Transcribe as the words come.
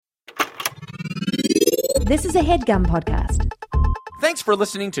This is a HeadGum podcast. Thanks for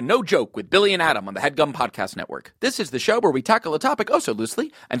listening to No Joke with Billy and Adam on the HeadGum Podcast Network. This is the show where we tackle a topic oh so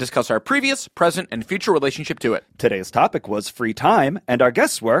loosely and discuss our previous, present, and future relationship to it. Today's topic was free time, and our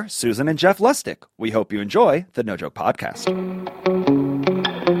guests were Susan and Jeff Lustig. We hope you enjoy the No Joke Podcast.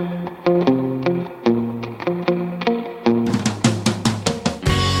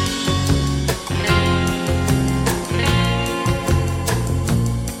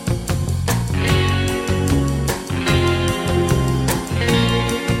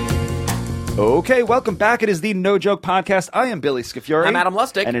 Okay, welcome back. It is the No Joke Podcast. I am Billy Scafuri. I'm Adam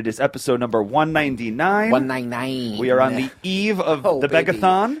Lustig. And it is episode number 199. 199. We are on the eve of the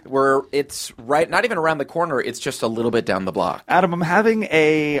Begathon. It's right, not even around the corner, it's just a little bit down the block. Adam, I'm having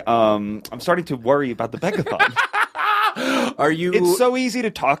I'm starting to worry about the Begathon. Are you? It's so easy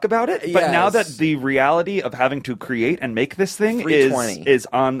to talk about it, but Yes. now that the reality of having to create and make this thing 320. is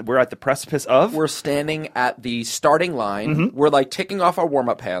on, we're at the precipice of. We're standing at the starting line. We're like taking off our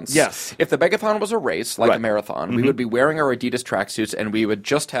warm-up pants. Yes. If the Begathon was a race, like a Right. marathon, we would be wearing our Adidas tracksuits and we would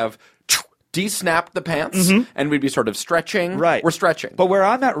just have de-snapped the pants and we'd be sort of stretching. Right. We're stretching. But where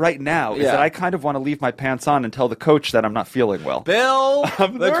I'm at right now is Yeah. that I kind of want to leave my pants on and tell the coach that I'm not feeling well. Bill,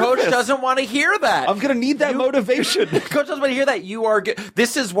 I'm the coach nervous. doesn't want to hear that. I'm going to need that motivation. The coach doesn't want to hear that.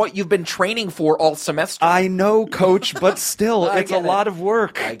 This is what you've been training for all semester. I know, coach, but still, I it's a get it. lot of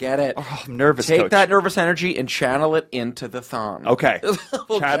work. I get it. Oh, I'm nervous, Take coach. that nervous energy and channel it into the thon. Okay.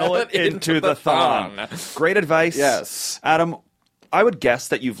 We'll Channel it into the thon. Great advice. Yes. Adam, I would guess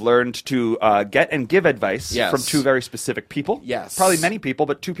that you've learned to get and give advice Yes. from two very specific people. Yes. Probably many people,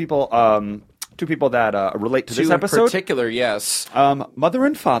 but two people that relate to Two this in episode. particular, yes. Mother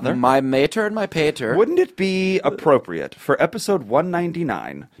and father. My mater and my pater. Wouldn't it be appropriate for episode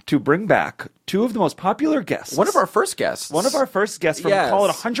 199 to bring back two of the most popular guests? One of our first guests. One of our first guests from, Yes. call it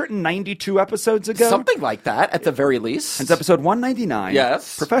 192 episodes ago. Something like that, at the very least. It's episode 199.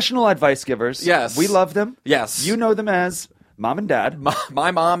 Yes. Professional advice givers. Yes. We love them. Yes. You know them as Mom and Dad.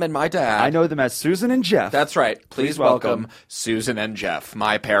 My mom and my dad. I know them as Susan and Jeff. That's right. Please Please welcome welcome Susan and Jeff,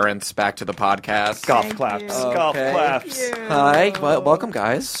 my parents, back to the podcast. Golf Thank claps. you. Golf Okay. claps. Hi. Well, welcome,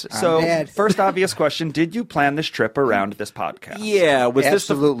 guys. So, Dad. first obvious question, did you plan this trip around this podcast? Yeah. Was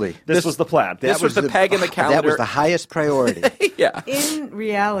Absolutely. This was the plan. This was the peg in the calendar. That was the highest priority. Yeah. In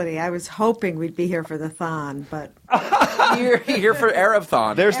reality, I was hoping we'd be here for the thon, but You're here for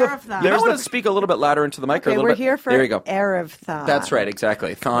Erev-thon. There's the, Erev-thon. I there's want the to speak a little bit louder into the mic. okay, a little we're bit. here for There you go. Erev thon. That's right,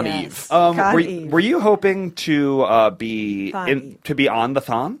 exactly. Thon Yes. Eve. God were Eve. you hoping to be Thon Eve. to be on the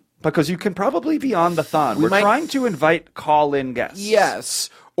thon? Because you can probably be on the thon. We're might- trying to invite call-in guests. Yes.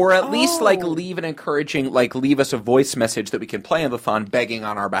 Or at least, like, Oh. leave an encouraging, leave us a voice message that we can play on the thon begging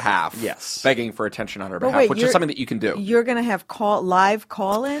on our behalf. Yes. Begging for attention on our But behalf, wait, which is you're- something that you can do. You're going to have live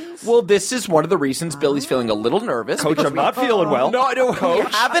call-ins? Well, this is one of the reasons Billy's feeling a little nervous. Coach, because I'm not feeling well. No, I don't. We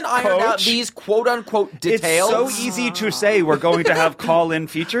Coach, haven't ironed out Coach. these quote-unquote details. It's so easy to say we're going to have call-in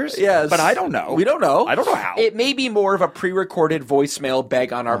features. Yes. But I don't know. We don't know. I don't know how. It may be more of a pre-recorded voicemail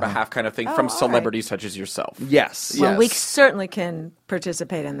beg on our behalf kind of thing from all right. celebrities such as yourself. Yes. Well, we Yes. certainly can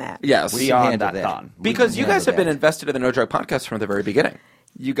participate in that. Yes. Be on handle that that. thon. Because you handle guys have been that. invested in the No Joke podcast from the very beginning.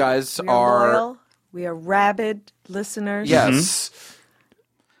 You guys We are loyal. We are rabid listeners. Yes.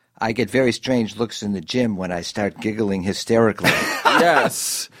 I get very strange looks in the gym when I start giggling hysterically.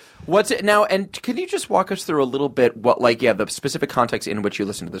 Yes. What's it now? And can you just walk us through a little bit the specific context in which you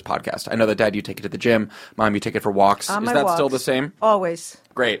listen to this podcast? I know that Dad, you take it to the gym. Mom, you take it for walks. On Is my that still walks. the same? Always.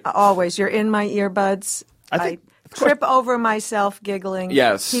 Great. Always. You're in my earbuds. I think- trip over myself giggling.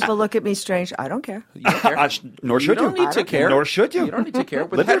 Yes. People look at me strange. I don't care. You don't care? Nor should you. don't you. need to care. Nor should you. You don't need to care.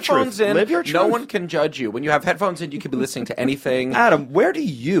 With Live your headphones truth. in, Live your no truth. one can judge you. When you have headphones in, you can be listening to anything. Adam, where do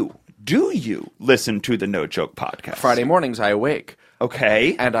you listen to the No Joke podcast? Friday mornings, I awake.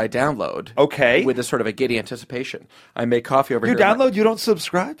 Okay. And I download. Okay. With a sort of a giddy anticipation. I make coffee over You here. download, you don't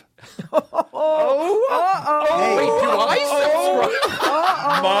subscribe? Wait, do I subscribe?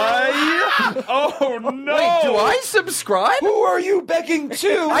 Oh, no. Wait, do I subscribe? Who are you begging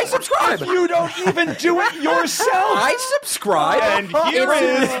to? I subscribe. If you don't even do it yourself. I subscribe. And here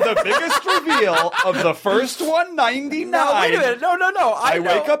is the biggest reveal of the first 199. No, wait a minute. No. I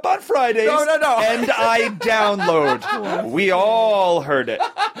know. wake up on Fridays No. and I download. We all heard it.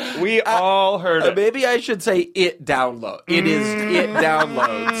 We all heard it. Maybe I should say it download. It is it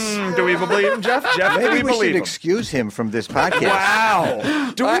downloads. Do we believe him, Jeff? Jeff, do Maybe we we should believe him? excuse him from this podcast.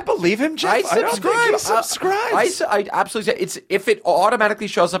 Wow. Do we believe him, Jeff? I don't think subscribe. he subscribes. I absolutely. It's if it automatically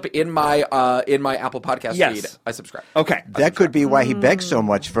shows up in my Apple Podcast Yes. feed, I subscribe. Okay. That could be why he begs so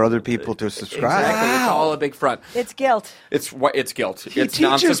much for other people to subscribe. Exactly. It's Wow. all a big front. It's guilt. It's guilt. He It's teaches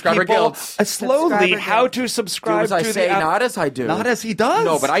non-subscriber people guilt. slowly Subscriber how guilt. to Do subscribe as I to say, the app. not as I do. Not as he does.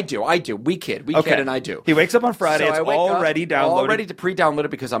 No, but I do. We kid, and I do. He wakes up on Friday. So It's I wake up, already downloaded. already to pre-download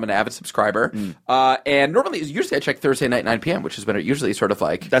it because I'm an avid subscriber. And usually I check Thursday night 9 p.m., which is when it usually sort of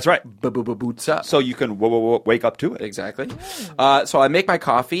like That's right. boots up. So you can wake up to it. Exactly. So I make my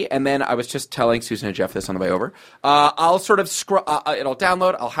coffee, and then I was just telling Susan and Jeff this on the way over. I'll sort of it'll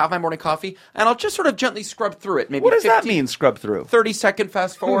download. I'll have my morning coffee, and I'll just sort of gently scrub through it. Maybe What does that 15, mean, scrub through? 30-second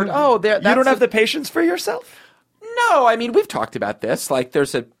fast forward. Oh, there. You don't have the patience for yourself? No, I mean, we've talked about this. Like,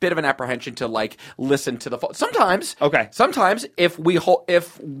 there's a bit of an apprehension to like listen to the full. Sometimes, Okay. Sometimes, if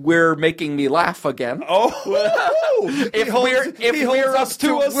we're making me laugh again, He holds us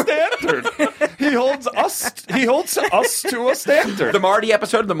to a standard. He holds us to a standard. the Marty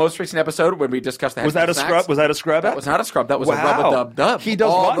episode, the most recent episode when we discussed the Was that a snacks, scrub? Was that a scrub? That was not a scrub. That was a rub-a-dub-dub. He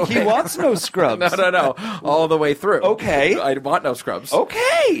does. He wants no scrubs. No, all the way through. Okay. I want no scrubs.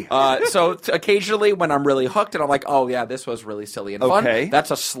 Okay. So occasionally when I'm really hooked and I'm like, oh yeah, this was really silly and fun, Okay.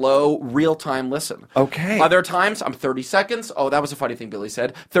 that's a slow, real-time listen. Okay. Other times I'm 30 seconds. Oh, that was a funny thing Billy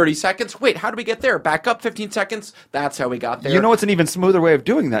said. 30 seconds. Wait, how did we get there? Back up 15 seconds. That's how we got there. You know what's an even smoother way of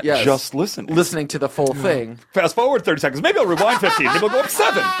doing that? Yes. Just listen. Listening to the full thing. Fast forward 30 seconds. Maybe I'll rewind 15. Maybe I'll go up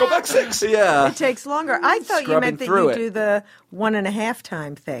 7. Go back 6. Yeah. It takes longer. I thought you Scrubbing meant that through you it. do the 1.5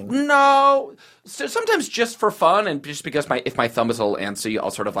 time thing. No. So sometimes just for fun and just because if my thumb is a little antsy,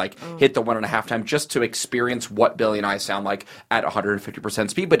 I'll sort of like hit the 1.5 time just to experience what Billy and I sound like at 150%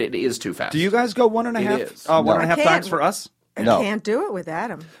 speed, but it is too fast. Do you guys go 1.5? It is. 1.5 I times can't. for us? I No. can't do it with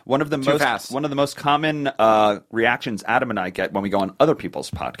Adam. One of the fast. most common reactions Adam and I get when we go on other people's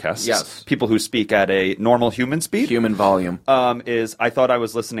podcasts, Yes. people who speak at a normal human speed, Human volume. is I thought I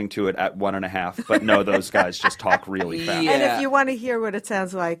was listening to it at 1.5, but no, those guys just talk really fast. Yeah. And if you want to hear what it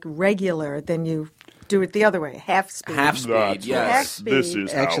sounds like regular, then you do it the other way, half speed. Half speed, That's yes. Half speed. This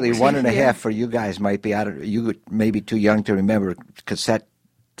is Actually, how 1.5 for you guys might be you may be too young to remember cassette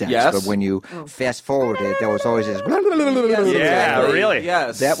decks, Yes. but when you fast forward it, there was always this. Yeah, Exactly. really?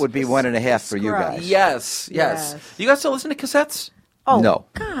 Yes. That would be 1.5 for you Scrub. guys. Yes. Yes. You guys still listen to cassettes? Oh, No.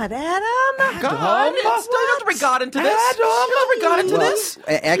 God, Adam. God, you don't we got into this. You know we got into this.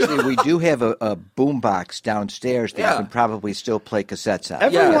 Actually, we do have a boombox downstairs that Yeah. you can probably still play cassettes on.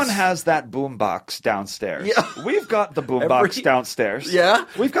 Everyone Yes. has that boombox downstairs. Yeah. We've got the boombox Every- downstairs. Yeah.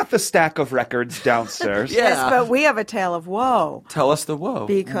 We've got the stack of records downstairs. Yeah. Yes, but we have a tale of woe Tell us the woe.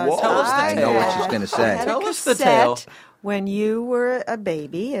 because Whoa. Tell us the I tale. I know what had- she's gonna I say. had a Tell us the cassette tale. When you were a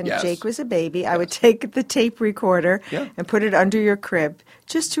baby and Yes. Jake was a baby, I would take the tape recorder Yeah. and put it under your crib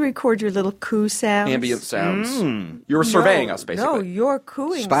just to record your little coo sounds. Ambient sounds. You were surveying us, basically. No, you're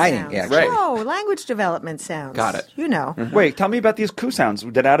cooing Spying, sounds. actually. Right. No, language development sounds. Got it. You know. Wait, tell me about these coo sounds.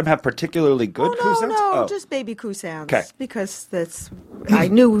 Did Adam have particularly good coo sounds? No, just baby coo sounds. 'Kay. Because I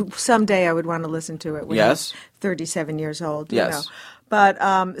knew someday I would want to listen to it when Yes. I was 37 years old. Yes. You know.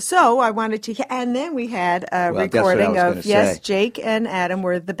 But so I wanted to, and then we had a Well, that's what I recording was of, gonna say. Jake and Adam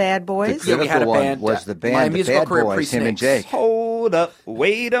were the bad boys. Yeah, we had a Critical one band. was the band, My the musical Bad career Boys, him and pre-Snakes. Jake. Hold up.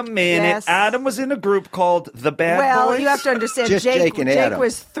 Wait a minute. Yes. Adam was in a group called The Bad Well, Boys? you have to understand, Just Jake and Adam.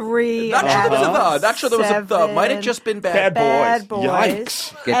 was 3. Not sure there was a Adam the. Not sure there was a the. 7. Might have just been bad. Bad Bad Boys.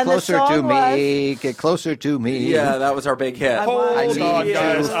 Yikes. Get And the closer to song me. Get closer to me. Yeah, that was our big hit. Hold I on, need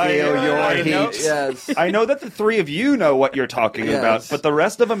guys. to feel your know, heat. Yes. I know that the three of you know what you're talking Yes. about, but the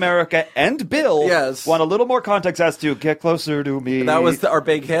rest of America and Bill Yes. want a little more context as to get closer to me. That was our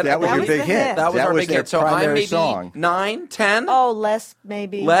big hit. That was That your was big the hit. hit. That was our big their hit. So I'm primary maybe song. 9, 10. Oh, less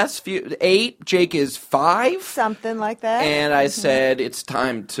maybe. Less, 8. Jake is 5. Something like that. And I said, it's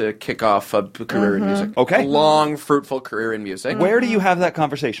time to kick off a career in music. Okay. A long, fruitful career in music. Where do you have that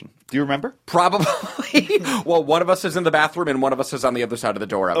conversation? Do you remember? Probably. Well, one of us is in the bathroom and one of us is on the other side of the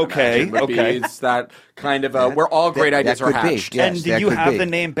door. I would Okay, imagine, would be- okay. It's that kind of where all great that ideas are could be, hatched. yeah. Yes, and that did you could have be. the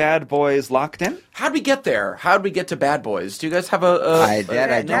name Bad Boys locked in? How'd we get there? How'd we get to Bad Boys? Do you guys have I a don't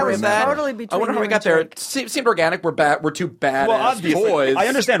memory of remember. that? Totally I between wonder how you we got and there. Jake. It seemed organic. We're two badass boys. I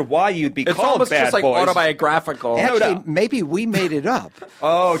understand why you'd be It's called almost Bad just like Boys. autobiographical. Yeah. Actually, maybe we made it up.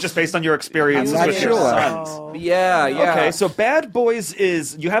 Oh, just based on your experiences I'm not with your sure. sons. Yeah. Okay, so Bad Boys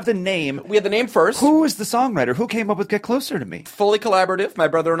is, you have the name. we had the name first. Who is the songwriter? Who came up with Get Closer to Me? Fully collaborative. My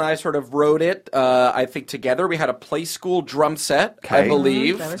brother and I sort of wrote it, I think, together. We had a play school drum set I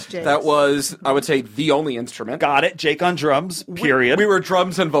believe. That was Jake's. That was, I would say, the only instrument. Got it. Jake on drums, period. We were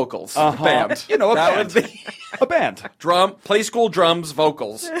drums and vocals. Band. You know, a That band. would be A band. play school drums,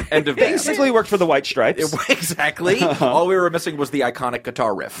 vocals, end of band. Basically worked for the White Stripes. Exactly. All we were missing was the iconic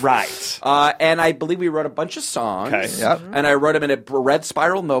guitar riff. Right. And I believe we wrote a bunch of songs. Okay. Yep. And I wrote them in a red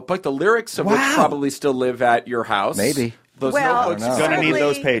spiral notebook, the lyrics of which Wow. probably still live at your house. Maybe. Those Well, notebooks. I don't know. Gonna need Sadly,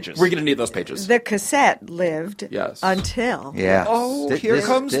 those pages. We're going to need those pages. The cassette lived Yes. until Yeah. Oh, Th- here this-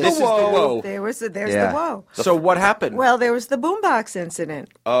 comes this the This is the whoa. whoa. there's Yeah. the whoa. So what happened? Well, there was the boombox incident.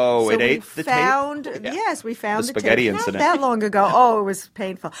 Oh, So it we ate the found, tape? Yes, we found The the spaghetti tape. incident. Not that long ago. Oh, it was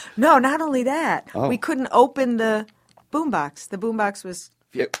painful. No, not only that. Oh. We couldn't open the boombox. The boombox was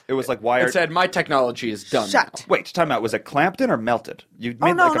It was like It wired. said, my technology is done. shut. now." Wait, time out. Was it clamped in or melted? You Oh,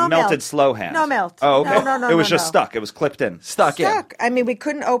 made no, like a no melted melt. slow hand. No melt. Oh, okay. No, It was no, just no. stuck. It was clipped in. Stuck in. Stuck. I mean, we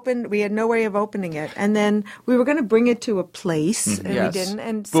couldn't open. We had no way of opening it, and then we were going to bring it to a place, and Yes. we didn't.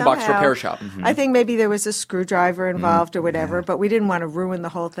 And Boombox somehow, repair shop. I think maybe there was a screwdriver involved or whatever, but we didn't want to ruin the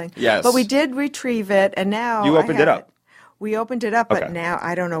whole thing. Yes. But we did retrieve it, and now You I opened it have up. We opened it up, but Okay. now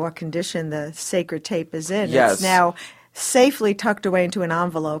I don't know what condition the sacred tape is in. Yes. It's now safely tucked away into an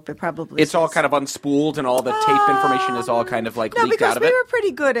envelope. It probably It's all says. kind of unspooled, and all the tape information is all kind of like No, leaked because out of we it. were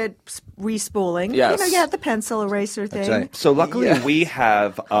pretty good at respooling. Yes. You know, yeah, the pencil eraser thing. right. So luckily we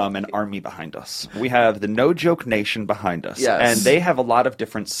have an army behind us. We have the No Joke Nation behind us. Yes. And they have a lot of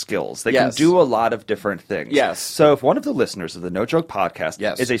different skills. They Yes. can do a lot of different things. Yes. So if one of the listeners of the No Joke podcast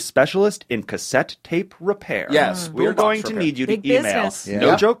Yes. is a specialist in cassette tape repair, Yes, we're boombox going to repair. need you to Big email business. Yeah.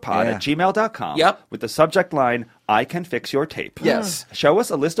 nojokepod@gmail.com Yep. with the subject line, I can fix your tape. Yes. Show us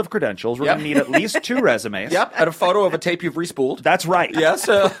a list of credentials. We're Yep. going to need at least 2 resumes. Yep, and a photo of a tape you've respooled. That's right. Yes,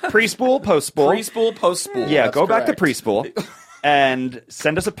 Pre-spool, post-spool. pre-spool, post-spool. Yeah, That's go back to correct. pre-spool and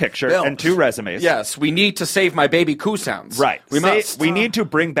send us a picture Bill. and 2 resumes. Yes, we need to save my baby coo sounds. Right. We must. We need to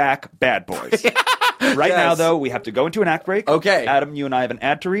bring back Bad Boys. Right now, Yes. though, we have to go into an act break. Okay. Adam, you and I have an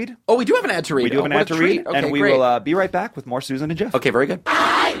ad to read. Oh, we do have an ad to read. We do have an What ad a to treat. read, Okay, and we great. will be right back with more Susan and Jeff. Okay, very good.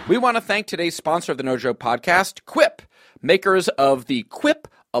 We want to thank today's sponsor of the No Joke podcast, Quip, makers of the Quip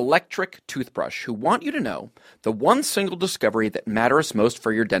electric toothbrush, who want you to know the one single discovery that matters most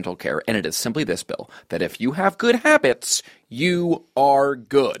for your dental care, and it is simply this, Bill, that if you have good habits, you are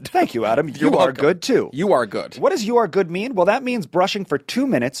good. Thank you, Adam. You're You are welcome. good, too. You are good. What does you are good mean? Well, that means brushing for 2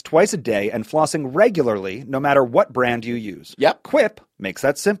 minutes twice a day and flossing regularly, no matter what brand you use. Yep. Quip makes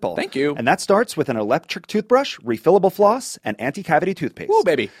that simple. Thank you. And that starts with an electric toothbrush, refillable floss, and anti-cavity toothpaste. Woo,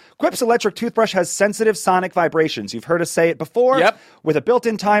 baby. Quip's electric toothbrush has sensitive sonic vibrations. You've heard us say it before. Yep. With a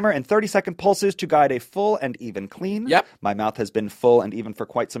built-in timer and 30-second pulses to guide a full and even clean. Yep. My mouth has been full and even for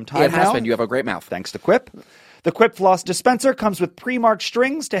quite some time It has now. been. You have a great mouth. Thanks to Quip. The Quip Floss dispenser comes with pre-marked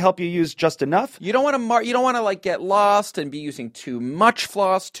strings to help you use just enough. You don't want to you don't want to like get lost and be using too much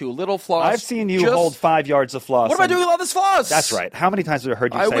floss, too little floss. I've seen you Just- hold 5 yards of floss. What am I and- doing with all this floss? That's right. How many times have I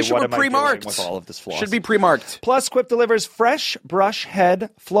heard you I say, wish it what were am I doing pre-marked with all of this floss? Should be pre-marked. Plus, Quip delivers fresh brush head,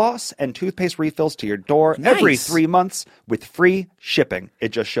 floss, and toothpaste refills to your door every Nice. 3 months with free shipping. It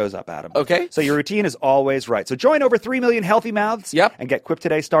just shows up, Adam. Okay. So your routine is always right. So join over 3 million healthy mouths Yep. and get Quip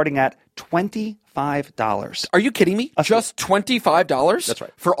today starting at $25. Are you kidding me? Just $25? That's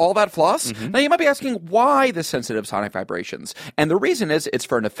right. For all that floss? Now you might be asking why the sensitive sonic vibrations. And the reason is it's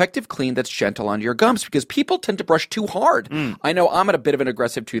for an effective clean that's gentle on your gums because people tend to brush too hard. I know I'm a bit of an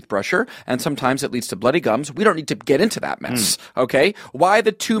aggressive toothbrusher and sometimes it leads to bloody gums. We don't need to get into that mess. Okay? Why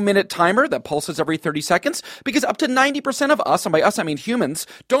the 2-minute timer that pulses every 30 seconds? Because up to 90% of us, and by us I mean humans,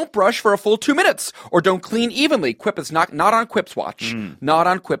 don't brush for a full 2 minutes or don't clean evenly. Quip is not on Quip's watch. Not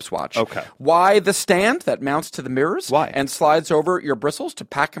on Quip's watch. Okay. Why the stand that mounts to the mirrors Why? and slides over your bristles to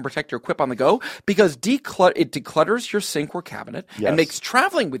pack and protect your Quip on the go? Because it declutters your sink or cabinet Yes. and makes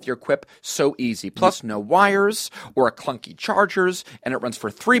traveling with your Quip so easy. Plus, no wires or clunky chargers, and it runs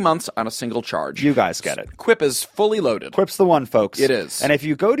for 3 months on a single charge. You guys get it. Quip is fully loaded. Quip's the one, folks. It is. And if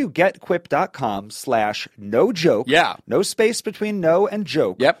you go to getquip.com/no joke, Yeah. no space between no and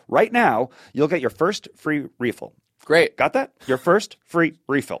joke, Yep. right now, you'll get your first free refill. Great. Got that? Your first free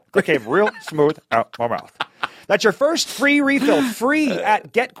refill. That came real smooth out my mouth. That's your first free refill, free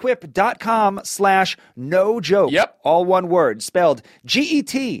at getquip.com/no joke. Yep. All one word, spelled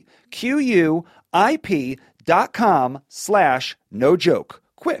GETQUIP.com/no joke.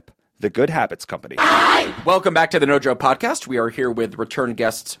 Quip, the good habits company. Welcome back to the No Joke Podcast. We are here with return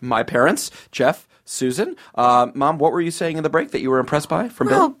guests, my parents, Jeff, Susan. Mom, what were you saying in the break that you were impressed by from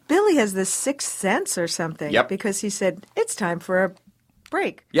Well, Bill? Billy has this sixth sense or something. Yep. Because he said, it's time for a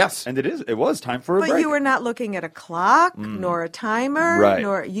break. Yes. And it was time for a But break. you were not looking at a clock, nor a timer, Right.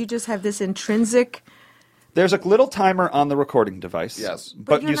 nor you just have this intrinsic There's a little timer on the recording device. Yes.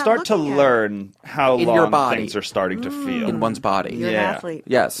 But you're you not start to looking at it. learn how In your long body. things are starting to feel. In one's body. You're an athlete.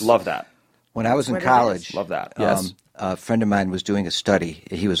 Yes. Love that. When I was in What it college, is. Love that. Yes. a friend of mine was doing a study.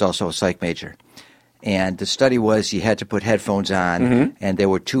 He was also a psych major. And the study was you had to put headphones on, and there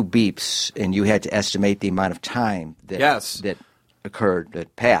were 2 beeps, and you had to estimate the amount of time that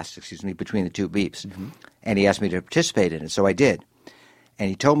passed between the 2 beeps. And he asked me to participate in it, so I did. And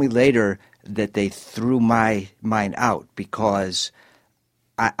he told me later that they threw mine out because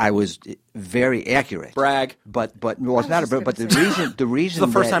I was very accurate. Brag. But well, it's not a brag. But the reason It's the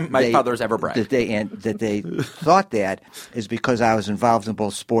first that time my they- father's ever bragged. that they thought that is because I was involved in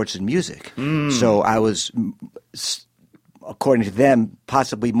both sports and music. So I was, according to them,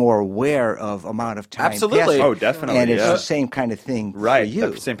 possibly more aware of amount of time. Absolutely. passing. Oh, definitely, And it's yeah. the same kind of thing Right. for you.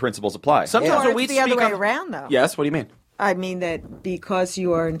 The same principles apply. Sometimes Or when we it's the other speak way on- around, though. Yes. What do you mean? I mean that because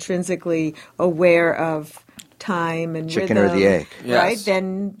you are intrinsically aware of time and Chicken or rhythm, the egg. right? Yes.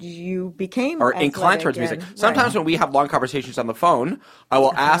 Then you became Or inclined athletic towards music. and- Sometimes when we have long conversations on the phone, I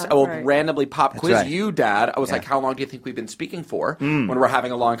will right. randomly pop quiz right. you, Dad. I was Yeah. like, how long do you think we've been speaking for when we're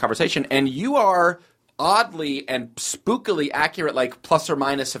having a long conversation? And you are oddly and spookily accurate, like plus or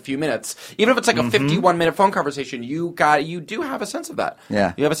minus a few minutes. Even if it's like a 51-minute phone conversation, you do have a sense of that.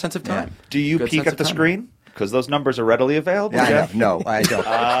 Yeah. You have a sense of time. Do you Good peek sense at of the time. screen? Because those numbers are readily available, I know. Jeff. No, I don't.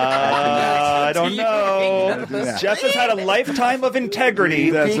 I don't know. Yeah. Jeff has had a lifetime of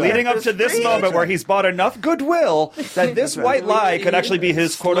integrity leading up to this moment where he's bought enough goodwill that this white lie could actually be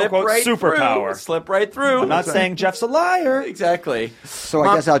his quote-unquote superpower. Slip right through. I'm not saying Jeff's a liar. Exactly. So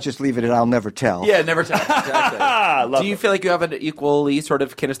I guess I'll just leave it at I'll never tell. Yeah, never tell. Exactly. Love Do you it. feel like you have an equally sort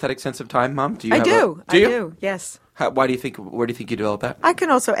of kinesthetic sense of time, Mom? Do you I have do. do you? I do. Yes. Why do you think? Where do you think you developed that? I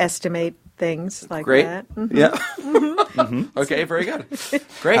can also estimate things like Great. that. Yeah. Okay. Very good.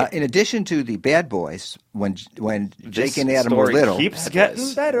 Great. In addition to the Bad Boys, when Jake This and Adam were story little, keeps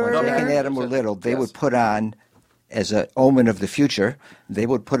getting better. when Jake and Adam were little, they would put on, as an omen of the future, they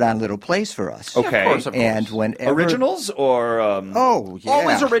would put on little plays for us. Okay. Of course. And whenever Originals or oh yeah,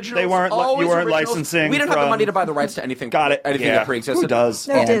 Always originals. They weren't- always you weren't originals. licensing We didn't have the from- money to buy the rights to anything. got it. Anything Yeah. that pre-existed. Who does?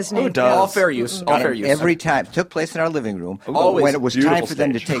 No And- Disney. Who does? All fair use. All fair And use. every time it took place in our living room. Always. When it was Beautiful time for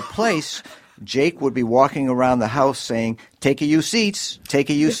them to stage. take place, Jake would be walking around the house saying, "Take a you seats, take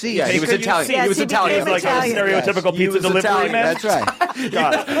a you seats." Yeah, he was Take a Italian. seat. He was Yes, he Italian. He's like Italian. a stereotypical He pizza was delivery Italian. man. That's right.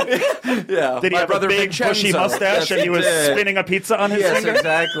 Got it. Yeah. Did he My have a brother big bushy Vincenzo. mustache Yes, and he was did. spinning a pizza on his Yes, finger?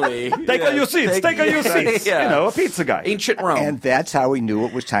 exactly. Take a you seats. Take a you seats. Yeah. You know, a pizza guy. Ancient Rome. And that's how we knew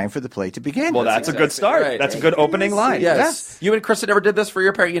it was time for the play to begin. Well, that's a good start. right. That's a good opening line. Yes. You and Kristen never did this for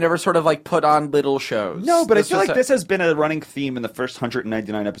your parent. You never sort of like put on little shows. No, but I This feel was like this has been a running theme in the first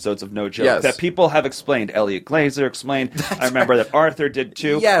 199 episodes of No Joke Yes. that people have explained. Elliot Glazer explained. I remember that Arthur did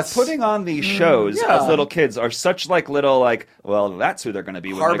too. Yes. Putting on these shows yeah. as little kids are such like little like, well, that's who they're going to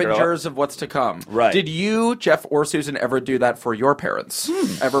be when they grow up. harbingers of what's to come. Right. Did you, Jeff, or Susan ever do that for your parents?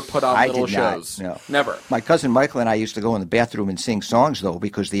 Ever put on I little did not, shows? no. Never. My cousin Michael and I used to go in the bathroom and sing songs, though,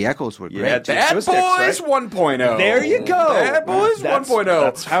 because the echoes were great. Yeah, Bad Boys Acoustics, right? 1.0. There you go. Bad Boys That's- 1.0.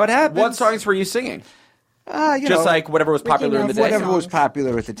 that's how it happens. What songs were you singing? You Just know, like whatever was popular in the day? whatever was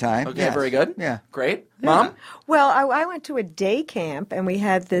popular at the time. Okay, Yes. very good. Yeah. Great. Mom? Well, I went to a day camp and we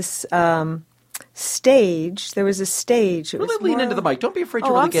had this stage. There was a stage. It Really was lean more- into the mic. Don't be afraid to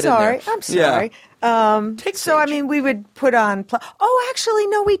Oh, really I'm get sorry. in there. I'm sorry. Take So, I stage. mean, we would put on. Oh, actually,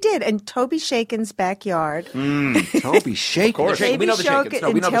 no, we did. In Toby Shaken's backyard. Toby Shaken. course. Shaken. We know the Toby Shakens.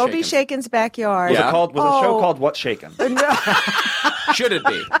 No, we know the Toby Shakens. Shaken's backyard. Was Yeah. it called? Was a show Oh. called What Shaken? Should it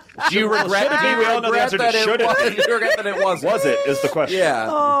be? Do you regret should it be? We all know the answer to that should it was? be. Do you regret that it was? Was it? Is the question. Yeah.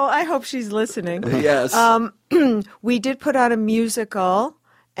 Oh, I hope she's listening. Yes. We did put on a musical,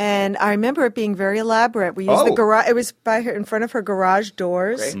 and I remember it being very elaborate. We used the Oh. garage. It was by her in front of her garage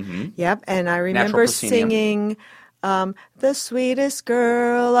doors. Great. Yep, and I remember proscenium. singing. The sweetest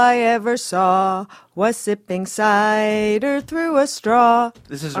girl I ever saw was sipping cider through a straw.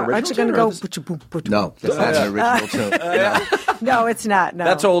 This is an Aren't you original going tune, to or go? this- No, that's not an original tune. No, it's not. No,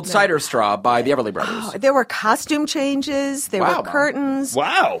 That's Old no. Cider Straw by the Everly Brothers. There were costume changes. There Wow, were Mom. curtains.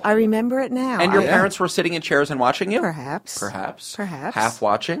 Wow. I remember it now. And your I- parents were sitting in chairs and watching you? Perhaps. Perhaps. Perhaps. Half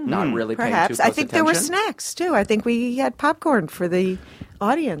watching, not really paying too Perhaps. close I think there were attention. snacks too. I think we had popcorn for the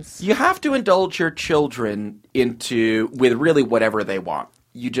audience. You have to indulge your children with really whatever they want.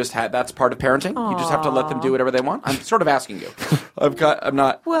 You just that's part of parenting. You just have to let them do whatever they want. I'm sort of asking you. I'm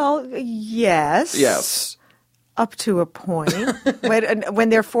not. Well, yes. Yes. Up to a point. When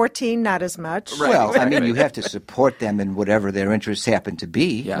they're 14, not as much. Right. Well, I exactly. mean, you have to support them in whatever their interests happen to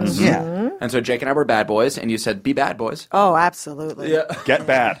be. Yes. Yeah. And so Jake and I were bad boys, and you said, be bad boys. Oh, absolutely. Get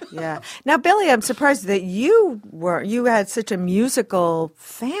bad. Yeah. Now, Billy, I'm surprised that you had such a musical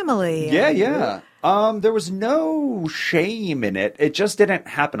family. Yeah. There was no shame in it. It just didn't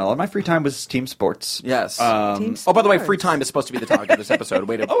happen. A lot of my free time was team sports. Yes. Team Oh, by the way, sports. free time is supposed to be the topic of this episode.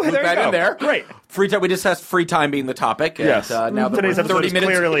 Way to Oh, loop there you that go. in there. Great. Free time. We discussed free time being the topic. And, Yes. now that Today's we're episode 30 is minutes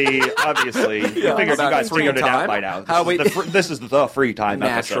clearly, obviously, I figured you about guys free figured it time. out by now. How we- This is the free time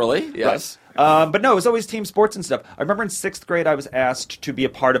episode. Naturally, yes. Right. But no, it was always team sports and stuff. I remember in 6th grade, I was asked to be a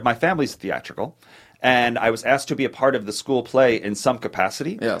part of my family's theatrical. And I was asked to be a part of the school play in some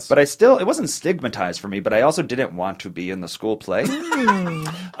capacity. Yes. But it wasn't stigmatized for me, but I also didn't want to be in the school play.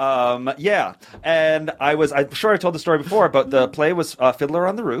 Yeah. And I'm sure I told the story before, but the play was Fiddler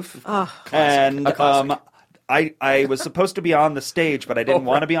on the Roof. And A classic. I was supposed to be on the stage, but I didn't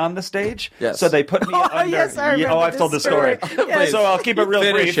want to be on the stage. Yes. So they put me under. yes, I remember I've told the this story. story. Yes. So I'll keep it real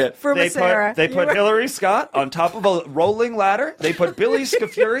Finish brief. it. Frumacera. They put Hillary Scott on top of a rolling ladder. They put Billy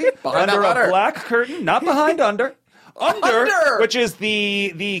Scafuri Behind under that ladder. a black curtain, not behind under. Under! Which is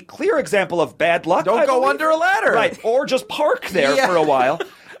the clear example of bad luck. Don't I go believe. under a ladder. Right. Or just park there Yeah. for a while.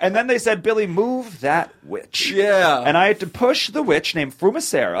 And then they said, Billy, move that witch. Yeah. And I had to push the witch named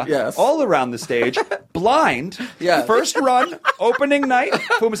Frumacera Yes. all around the stage, blind. Yes. First run, opening night.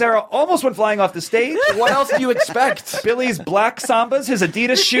 Frumacera almost went flying off the stage. What else do you expect? Billy's black Sambas, his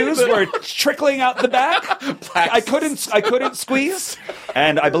Adidas shoes were trickling out the back. I couldn't squeeze.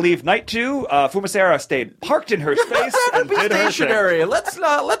 And I believe night 2, Frumacera stayed parked in her space and Be did her thing. stationary.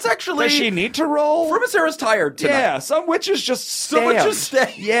 Let's actually. Does she need to roll? Frumacera's tired tonight. Yeah, some witches just stand. Some witches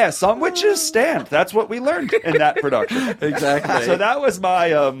stand. Yeah, some witches stand. That's what we learned in that production. Exactly. So that was my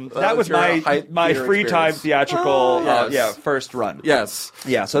that was your my theater free time experience. theatrical yes. first run. Yes.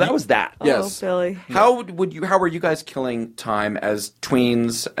 Yeah, so that was that. Yes. Oh, Billy. How were you guys killing time as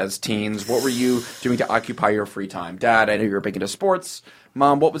tweens, as teens? What were you doing to occupy your free time? Dad, I know you were big into sports.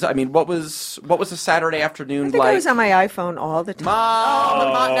 Mom, what was a Saturday afternoon I think like? I was on my iPhone all the time.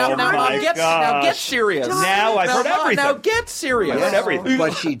 Mom, now my get gosh. serious. Now I've heard Mom, everything. Now get serious. I heard everything.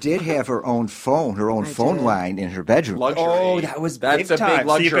 But she did have her own phone did. line in her bedroom. Luxury. Oh, that was That's big a time. big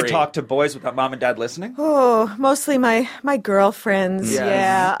luxury. So you could talk to boys without mom and dad listening? Oh, mostly my girlfriends. Yes.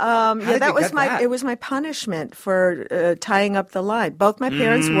 Yeah, did yeah. you That was get my that? it was my punishment for tying up the line. Both my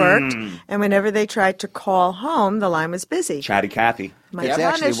parents worked, and whenever they tried to call home, the line was busy. Chatty Cathy. My That's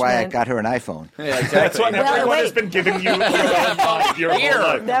actually why I punishment- got her an iPhone. Yeah, exactly. That's what everyone wait. has been giving you your Here. whole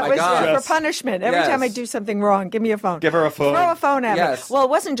life. That my was God. for punishment. Every Yes. time I do something wrong, give me a phone. Give her a phone. Throw a phone at Yes. me. Well, it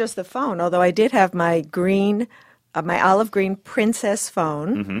wasn't just the phone, although I did have my my olive green princess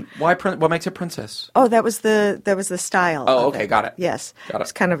phone. What makes it princess? Oh, that was the style. Oh, of okay, it. got it. Yes, Got it.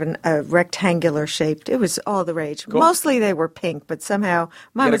 It's kind of a rectangular shaped. It was all the rage. Mostly they were pink, but somehow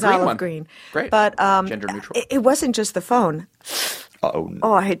mine You was had a green olive one. green. Great. But Gender neutral. It wasn't just the phone. Uh-oh.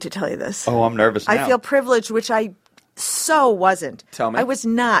 Oh, I hate to tell you this. Oh, I'm nervous now. I feel privileged, which I so wasn't. Tell me. I was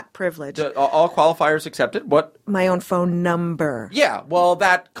not privileged. All qualifiers accepted. What? My own phone number. Yeah. Well,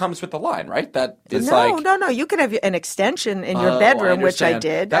 that comes with the line, right? That is No. You could have an extension in your Oh, bedroom, which I understand.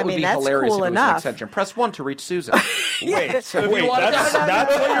 did. That I would mean, be that's hilarious cool if it was an enough. extension. Press 1 to reach Susan. Wait, that's what But you were talking about?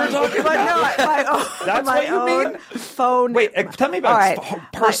 That's what you mean? Phone. Wait, tell me about All right.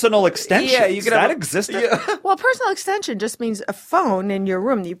 personal extensions. Yeah, you could that have existed? Well, personal extension just means a phone in your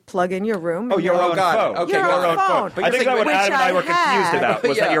room. You plug in your room. Oh, and your then- own got it. phone. Okay, Your got own it. phone. But I you're think that what Which Adam and I I were confused had. about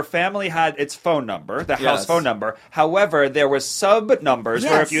was Yeah. that your family had its phone number, the house Yes. phone number. However, there were sub numbers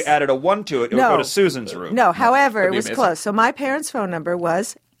where if Yes. you added a 1 to it, it would go to Susan's room. No, however, That'd it be was amazing. close. So my parents' phone number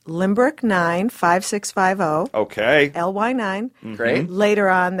was Limerick 95650 Okay. LY9. Great. Later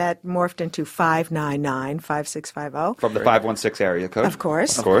on, that morphed into 599-5650. From the 516 area code. Of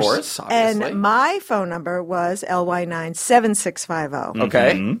course. Of Of course. course. Obviously. And my phone number was LY97650.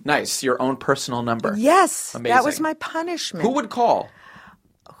 Okay. Nice. Your own personal number. Yes, that was Amazing. my punishment. Who would call?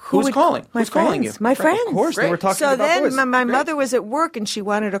 Who's would- calling? My Who's calling friends. you? My friends. Of course, they were talking So about then boys. my mother was at work and she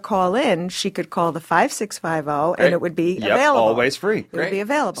wanted to call in. She could call the 5650 Great. and it would be Yep, available. always free. It would Great. be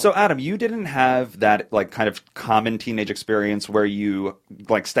available. So, Adam, you didn't have that like kind of common teenage experience where you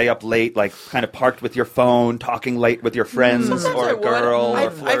like stay up late, like kind of parked with your phone, talking late with your friends Sometimes or I a would. girl I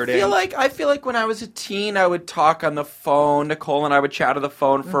or flirting. I feel like when I was a teen, I would talk on the phone. Nicole and I would chat on the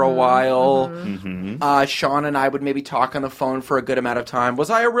phone for a while. Sean and I would maybe talk on the phone for a good amount of time. Was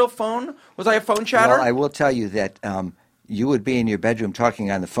I a real phone? Was I a phone chatter? Well, I will tell you that you would be in your bedroom talking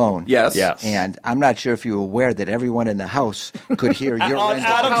on the phone. Yes. Yes. And I'm not sure if you were aware that everyone in the house could hear your On end of the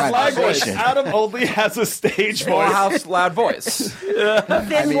Adam's language, conversation. Adam only has a stage Full voice. house, loud voice.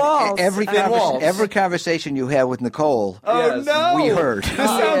 Thin walls. Every walls. every conversation you have with Nicole, Oh, Yes. no. we heard. This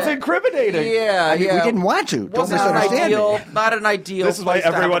sounds incriminating. Yeah, I mean, yeah. we didn't want to. Don't Wasn't an misunderstand ideal. me. Not an ideal. This is why place to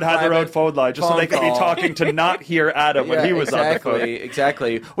have everyone a had their own private phone line, just so they could be call. talking to not hear Adam when he was exactly, on the phone.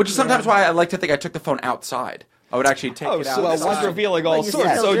 Exactly. Which is sometimes why I like to think I took the phone outside. I would actually take it out. so this was revealing all you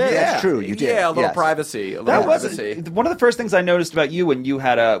sorts. still So did. yeah, That's true. You did. Yeah, a little Yes. privacy. A little That was privacy. one of the first things I noticed about you when you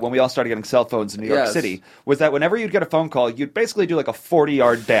had when we all started getting cell phones in New York Yes. City was that whenever you'd get a phone call, you'd basically do like a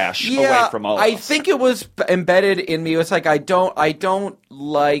 40-yard dash away from all of I us. think it was embedded in me. It's like I don't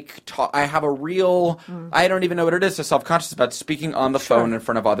like talk. I have a real. I don't even know what it is. A self-conscious about speaking on the phone in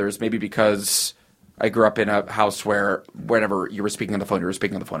front of others. Maybe because I grew up in a house where whenever you were speaking on the phone, you were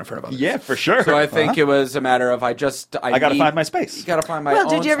speaking on the phone in front of others. Yeah, for sure. So I think it was a matter of I gotta find my space. You gotta find my. Well, own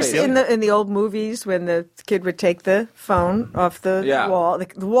did you ever space. see in the old movies when the kid would take the phone off the Yeah. wall,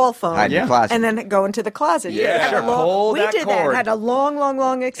 the wall phone, Hide in the closet. and then go into the closet? Yeah. Had a Sure. Pull we that did cord. that. Had a long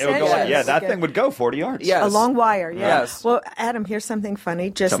It would extension. go like, yeah, that Okay. thing would go 40 yards. Yes. A long wire, yeah. Yes. Well, Adam, here's something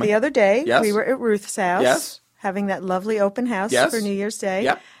funny. Just Tell me. the other day, Yes. we were at Ruth's house, Yes. having that lovely open house Yes. for New Year's Day.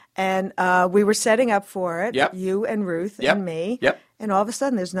 Yep. And we were setting up for it, Yep. you and Ruth Yep. and me. Yep. And all of a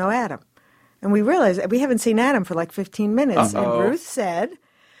sudden, there's no Adam. And we realized that we haven't seen Adam for like 15 minutes. Uh-oh. And Ruth said,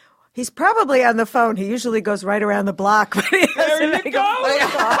 he's probably on the phone. He usually goes right around the block. But he There you make go. a phone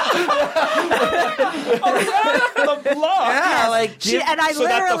call. The block. Yeah, like And I So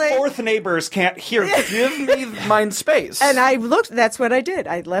that the literally... fourth neighbors can't hear. give me mine space. And I looked, that's what I did.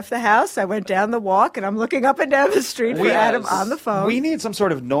 I left the house, I went down the walk, and I'm looking up and down the street for Yes. Adam on the phone. We need some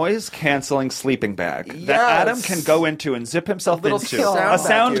sort of noise-canceling sleeping bag that Yes. Adam can go into and zip himself little into. sound A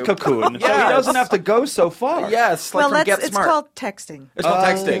sound vacuum. cocoon. So he Yes. doesn't have to go so far. yes, like well, from Get it's Smart. called texting. It's called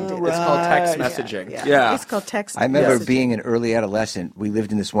texting. It's called text right. messaging. Yeah. It's called texting. I remember Messaging. being an early adolescent. We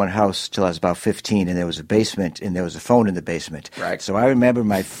lived in this one house till I was about 15, and there was a basement, and there was a phone in the basement. Right. So I remember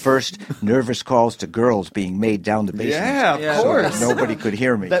my first nervous calls to girls being made down the basement. Yeah, of Yeah. So course. that nobody could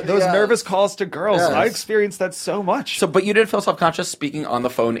hear me. Those Yes. nervous calls to girls. Yes. I experienced that so much. So, but you didn't feel self-conscious speaking on the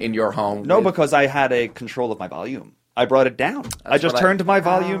phone in your home? No, with- because I had a control of my volume. I brought it down. I just what turned my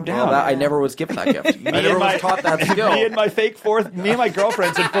volume Well, down. I never was given that gift. I never was taught that skill. Me and my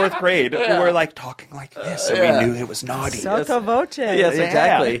girlfriends in fourth grade who were like talking like this, and we knew it was naughty. Sotto voce. Yes, Yeah.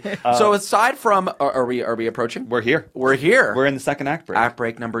 exactly. So aside from, are we approaching? We're here. We're here. We're in the second act break. Act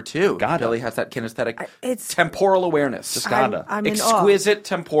break number 2. Gotta. Billy has that kinesthetic, It's- temporal awareness. Just gotta. I'm in awe. Exquisite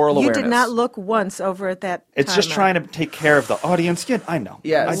temporal You awareness. did not look once over at that It's just timer. trying to take care of the audience. Yeah, I know.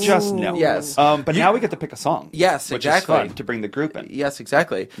 Yes. I just know. Yes. But now we get to pick a song. Yes, which exactly. is fun to bring the group in. Yes,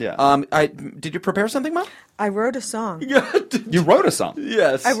 exactly. Yeah. Did you prepare something, Mom? I wrote a song. You wrote a song.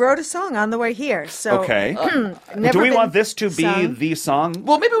 Yes. I wrote a song on the way here. So Okay. never Do we been want this to be sung. the song?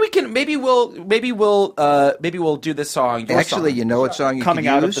 Well, maybe we'll do this song. Your Actually, song. you know what song you Coming could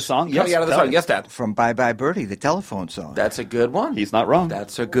out use? of the song? Coming out of the tell song. me. Yes, Dad. From Bye Bye Birdie, the telephone song. That's a good one. He's not wrong.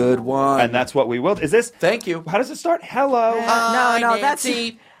 That's a good one. And that's what we will. Is this? Thank you. How does it start? Hello. No, that's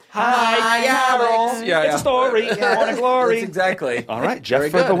Hi, Carol. Yeah, It's a story. Morning glory. That's exactly. All right, Jeff Very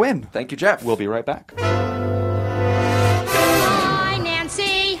for the good. win. Thank you, Jeff. We'll be right back. Hi,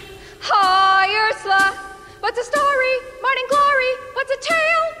 Nancy. Hi, Ursula. What's a story? Morning glory. What's a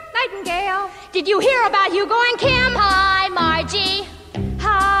tale? Nightingale. Did you hear about Hugo and Kim? Hi, Margie.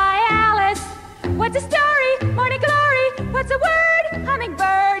 Hi, Alice. What's a story? Morning glory. What's a word?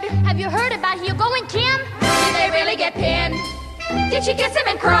 Hummingbird. Have you heard about Hugo and Kim? Did they really get pinned? Did she kiss him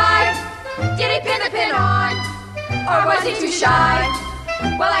and cry? Did he pin the pin on? Or was he too shy?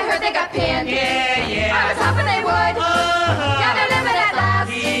 Well, I heard they got pinned. Yeah. I was hoping they would. Got their limit at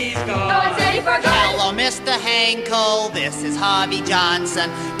last. He's going steady for good. Hello, Mr. Hankel. This is Harvey Johnson.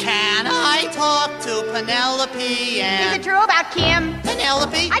 Can I talk to Penelope Is and it true about Kim?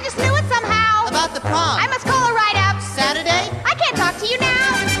 Penelope I just knew it somehow. about the prom? I must call her right up. Saturday? I can't talk to you now.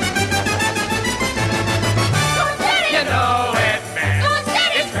 Going steady. You know it, man. Going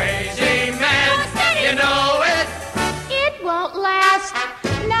steady. It's crazy, man. Going steady. You know it. It won't last.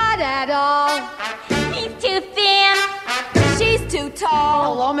 Not at all. He's too thin. She's too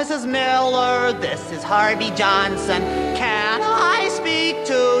tall. Hello, Mrs. Miller. This is Harvey Johnson. Can I speak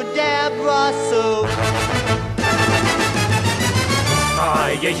to Deborah Sue?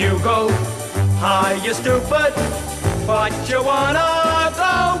 Hiya, Hugo. Hiya, stupid. But you wanna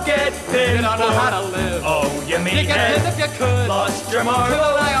go get pinned. You don't know how to live. Oh, you meathead. If you could. Lost your mark. You and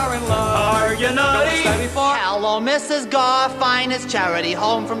I are in love. Are you naughty? Hello, Mrs. Garfine. Is Charity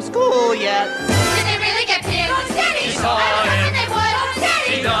home from school yet? Did they really get pinned? Going steady. saw him.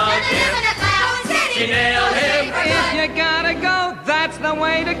 She dug him. She nailed him. If you gotta go, that's the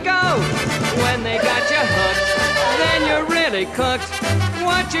way to go. When they got you hooked, then you're really cooked.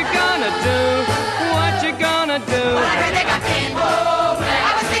 What you gonna do? What you gonna do? I heard they got pinned.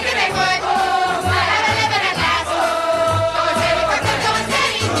 I was thinking they would. I had to live in at last. Going steady for good, going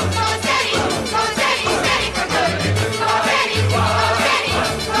steady. Going steady, going steady, steady for good. Going steady, going steady,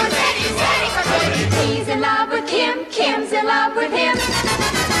 going steady, steady for good. He's in love with Kim, Kim's in love with him.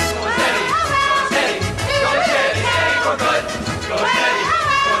 Go steady, go steady, steady for good. Go steady, go steady,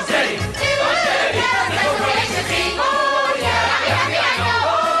 go steady, steady for good. Oh yeah, I know.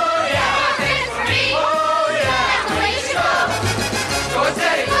 Oh yeah, it's for me. Oh yeah, that's the way you should go. Go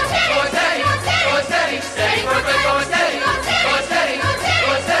steady, go steady, go steady, steady for good. Go steady, go steady, go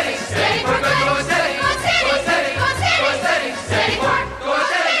steady, steady for good. Go steady, go steady, go steady, steady for go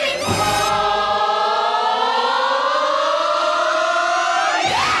steady.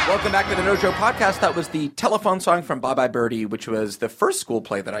 Welcome back to the No Joke Podcast. That was the telephone song from Bye Bye Birdie, which was the first school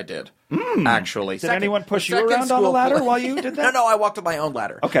play that I did, actually. Did anyone push you second around on the school ladder play. while you did that? No, I walked with my own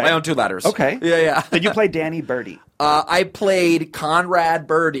ladder. Okay. My own 2 ladders. Okay. Yeah. Did you play Danny Birdie? I played Conrad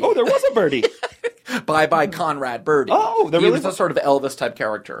Birdie. Oh, there was a Birdie. Bye Bye Conrad Birdie. Oh, there he really was a was? sort of Elvis-type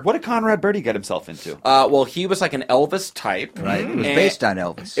character. What did Conrad Birdie get himself into? Well, he was like an Elvis type. Right. It was And based on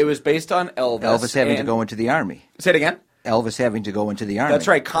Elvis. It was based on Elvis. Elvis having to and- go into the army. Say it again? Elvis having to go into the army. That's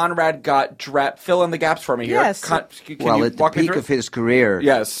right. Conrad got fill in the gaps for me here. Yes. Can Well, you at the walk me peak through? of his career,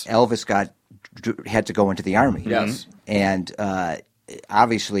 Yes. Elvis had to go into the army. Yes. And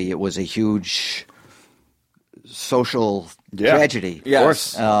obviously it was a huge social tragedy.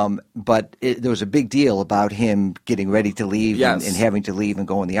 Yes. But there was a big deal about him getting ready to leave Yes. and having to leave and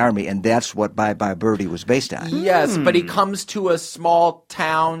go in the army, and that's what Bye Bye Birdie was based on. Yes, but he comes to a small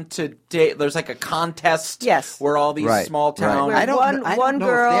town to date. There's like a contest. Yes. Where all these Right, small right. towns. I don't One- know- I don't one know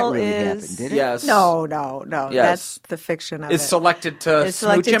if that girl really is- happened, did it? Yes. No. Yes. That's the fiction of Is it. selected to It's smooch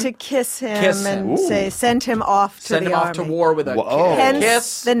selected him. to kiss him Kiss him. and say send him off to Send the him army. off to war with a Whoa. Hence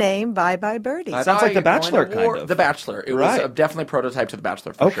kiss. the name Bye Bye Birdie. Bye Sounds like bye, The Bachelor, going to war. kind of. The Bachelor. It Right. was definitely prototype to The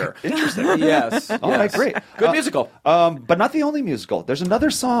Bachelor for Okay, sure. interesting. Yes. All right, great. Good musical. But not the only musical. There's another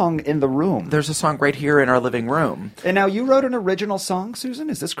song in the room. There's a song right here in our living room. And now you wrote an original song, Susan.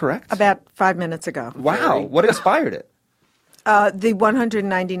 Is this correct? About 5 minutes ago. Wow. What inspired it? The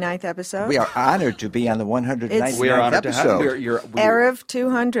 199th episode. We are honored to be on the 199th We are honored to have episode. you. Erev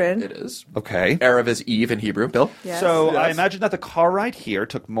 200. It is. Okay. Erev is Eve in Hebrew. Bill? Yes. So I Yes. imagine that the car ride here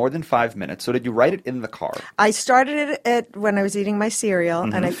took more than 5 minutes. So did you write it in the car? I started it when I was eating my cereal,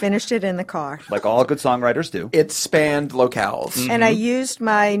 and I finished it in the car. Like all good songwriters do. It spanned locales. And I used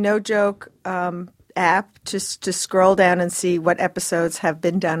my No Joke app just to scroll down and see what episodes have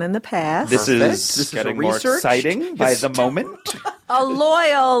been done in the past. This Perfect. is This is getting a more research exciting by the moment. A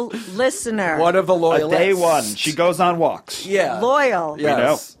loyal listener. One of the A loyalists. day one. She goes on walks. Yeah. Loyal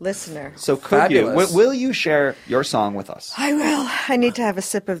Yes. listener. So could you? Fabulous. Will you share your song with us? I will. I need to have a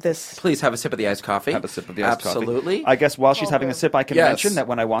sip of this. Please have a sip of the iced coffee. Have a sip of the iced coffee. Absolutely. I guess while she's having a sip, I can Yes. mention that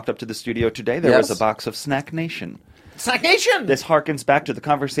when I walked up to the studio today, there Yes. was a box of Snack Nation. Snack Nation! This harkens back to the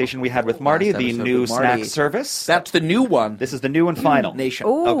conversation we had with Marty, Last the episode new with Marty. snack service. That's the new one. This is the new and final. Nation.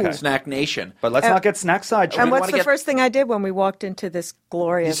 Ooh. Okay. Snack Nation. But let's not get snack sidetracked. And we what's wanna the get- first thing I did when we walked into this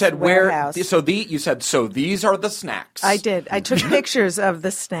glorious You said warehouse? you said so these are the snacks. I did. I took pictures of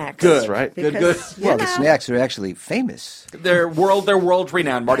the snacks. Good. That's right. Good, Because, good. you Well, the know, snacks are actually famous. They're world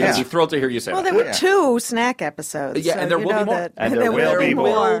renowned. Marty would be Yeah. thrilled to hear you say Well, that. there were 2 snack episodes. Yeah, so and there you will be know more. that- And there will be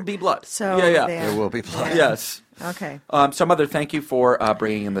more. Will be blood. So yeah. there. There will be blood. Yes. Okay. So, Mother, thank you for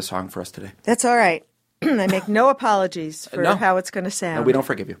bringing in the song for us today. That's all right. I make no apologies for No. how it's going to sound. And we don't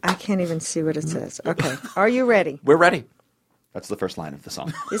forgive you. I can't even see what it says. Okay. Are you ready? We're ready. That's the first line of the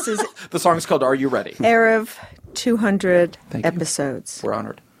song. This is The song's called Are You Ready? Erev 200 Thank you. episodes. We're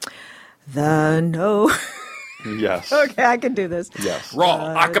honored. The no. Yes. Okay, I can do this. Yes.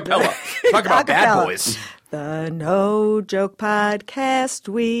 Raw, a cappella. Talk about bad Acapella. boys. The No Joke Podcast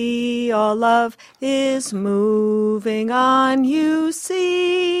we all love is moving on, you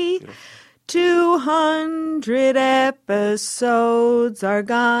see. 200 episodes are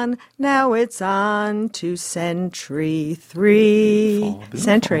gone. Now it's on to Century 3.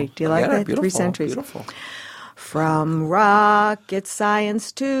 Century. Do you like Yeah, that? beautiful, 3 centuries. Beautiful. From rocket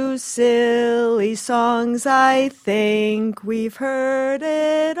science to silly songs, I think we've heard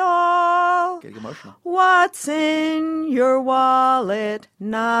it all. Getting emotional. What's in your wallet?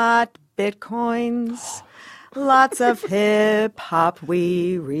 Not bitcoins. Lots of hip hop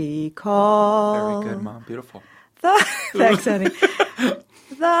we recall. Very good, Mom. Beautiful. Thanks, honey.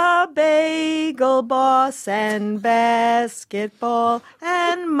 The Bagel Boss and basketball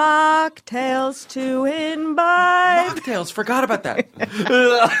and mocktails to imbibe. Mocktails, forgot about that.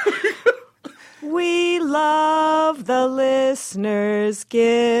 We love the listeners'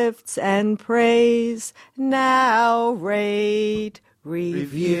 gifts and praise. Now rate,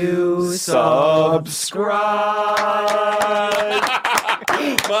 review, Subscribe.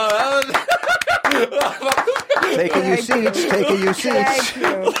 Taking you seats. Taking you seats. Thank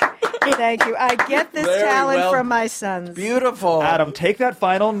you. Thank you. I get this Very talent well. from my sons. Beautiful. Adam, take that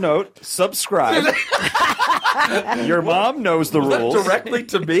final note. Subscribe. Your mom knows the rules. Directly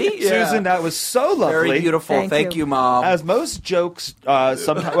to me? Yeah. Susan, that was so lovely. Very beautiful. Thank Thank you. you, Mom. As most jokes,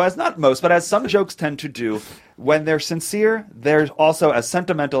 sometimes, well, as not most, but as some jokes tend to do, when they're sincere, they're also as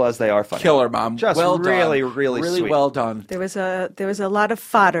sentimental as they are funny. Killer, Mom. Just well really, done. really Really sweet. well done. There was a lot of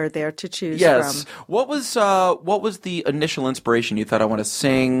fodder there to choose Yes. from. What was the initial inspiration? You thought, I want to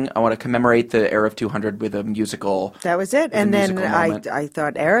sing, I want to commemorate the era of 200 with a musical. That was it. And then musical moment. I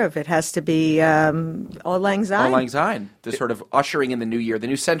thought, Erev, it has to be Auld Lang Syne. Auld Lang Syne, the sort of ushering in the new year, the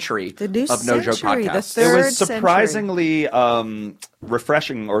new century The new of No Joke century, the Podcast. third It was surprisingly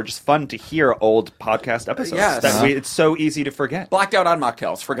refreshing or just fun to hear old podcast episodes. Yes. It's so easy to forget. Blacked out on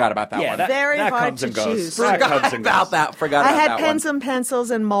mocktails. Forgot about that Yeah, one. that, Very that hard comes to and goes. choose. That Forgot comes and about goes. that. Forgot I about had that pens one. and pencils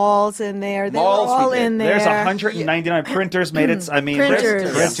and malls in there. They Malls were all we did. in there. There's 199 printers made it. I mean,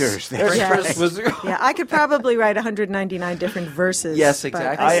 Printers. Printers. Yes. Was- Yeah, I could probably write 199 different verses. Yes, but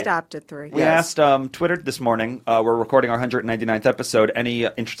exactly. I stopped at 3. We asked Twitter this morning. We're recording our 199th episode. Any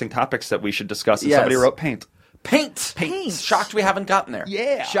interesting topics that we should discuss? And Yes. somebody wrote paint. Paint. Paint. Shocked we haven't gotten there.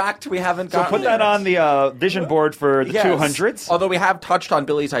 Yeah. Shocked we haven't So gotten put there. that on the vision board for the Yes. 200s. Although we have touched on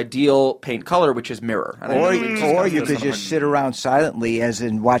Billy's ideal paint color, which is mirror. And I Or, think we discussed or you this could on just 100. sit around silently, as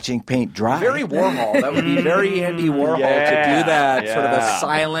in watching paint dry. Very Warhol. That would be very Andy Warhol to Yeah, do that. Sort of a yeah.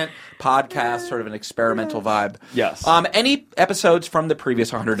 silent podcast, sort of an experimental vibe. Yes. Any episodes from the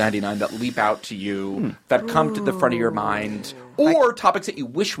previous 199 that leap out to you, that come to the front of your mind, or topics that you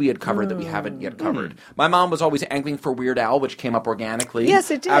wish we had covered that we haven't yet covered? My mom was always angling for Weird Al, which came up organically.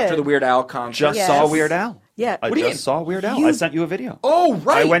 Yes, it did. After the Weird Al concert. Just Yes. saw Weird Al. Yeah. I What do you just mean? saw Weird Al. I sent you a video. Oh,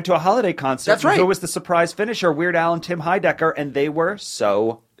 right. I went to a holiday concert. That's right. Who was the surprise finisher? Weird Al and Tim Heidecker, and they were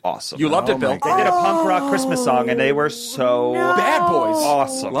so awesome. You loved it, Bill. They did a punk rock Christmas song, and they were so Bad Boys.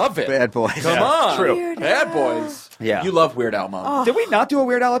 awesome. Love it. Bad Boys. Come Yeah, on. true. Weird Bad Al. Boys. Yeah. You love Weird Al, Mom. Did we not do a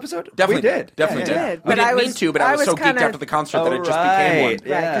Weird Al episode? Definitely we did. Definitely Yeah, did. did. We But didn't I mean was- to, but I I was was so kinda- geeked after the concert that Oh, it just became one. right. Right,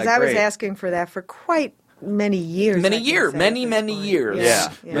 because Yeah, I was great. asking for that for quite many years. Many I can years, say, many at this many point. years, Yeah.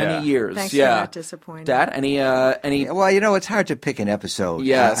 many years. Thanks yeah. for not disappointing. Dad, any? Well, it's hard to pick an episode.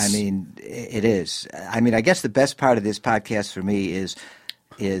 Yes. I mean, it is. I mean, I guess the best part of this podcast for me is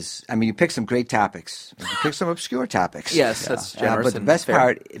you pick some great topics. You pick some obscure topics. Yes, that's generous but the and best fair.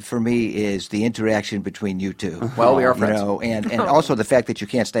 part for me is the interaction between you two. Well, we are friends. And also the fact that you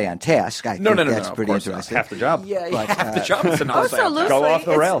can't stay on task. I No, think no, no, that's of pretty course not. interesting. Half the job. Yeah, But, half the job is to not Also say. loosely. Go off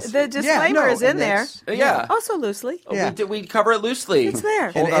the it's- rails. The disclaimer is in there. Yeah. Also loosely. Yeah. We cover it loosely. It's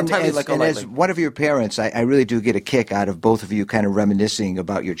there. Hold on tightly as, like a and as lightning. one of your parents, I really do get a kick out of both of you kind of reminiscing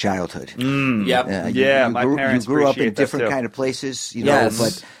about your childhood. Yep. Yeah, my parents you grew up in appreciate that different too. kind of places,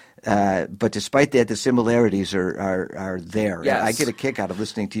 Yes. but despite that, the similarities are there. Yes. I get a kick out of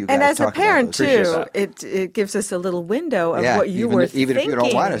listening to you guys And as a talk about parent those. too, it gives us a little window of Yeah, what you even were if you thinking.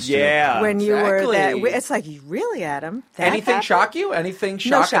 don't want us to. Yeah. When you were that, Exactly. it's like really, Adam. That Anything happened? shock you? Anything No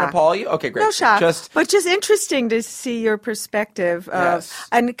shock and shock. appall you? Okay, great. No shock, Just but just interesting to see your perspective of, Yes.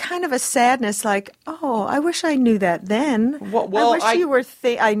 and kind of a sadness, like, oh, I wish I knew that then. Well, I wish you were.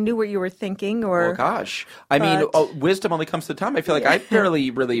 I knew what you were thinking, or oh gosh, I mean, But- wisdom only comes to the time. I feel like I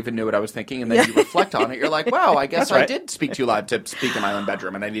barely really even knew what I was thinking, and then you reflect on it. You're like, wow, I guess That's right. I did speak too loud to speak in my own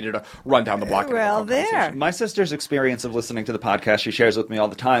bedroom, and I needed to run down the block. and have a well, phone there. conversation. My sister's experience of listening to the podcast, she shares with me all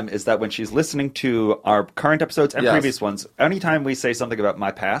the time, is that when she's listening to our current episodes and Yes. previous ones, anytime we say something about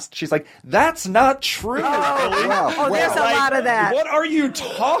my past, she's like, "That's not true, Billy." Well, Oh, there's a well, lot of that. What are you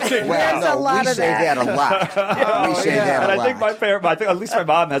talking well, about? There's a no, lot we of say that. that a lot. We say that And a I lot. think I think at least my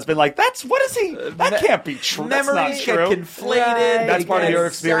mom has been like, what is he? That can't be true. That's not Memories get true. conflated. Right. That's they part of get your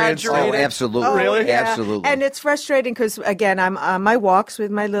experience. exaggerated. Oh, absolutely. Oh, Really? yeah. Absolutely. And it's frustrating because again, I'm on my walks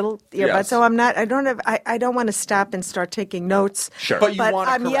with my little earbuds, Yes. so I don't want to stop and start taking notes. Sure. But you wanna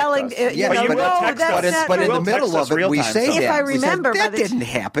I'm correct yelling. us. You Yeah, know, but you will no, text that's us. not but in We'll the middle text us of it, real we time, say so- that. If I We said, remember by that the didn't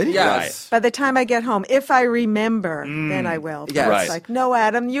happen. Yes. By the time I get home, if I remember, then I will. But Yes. Right. It's like, no,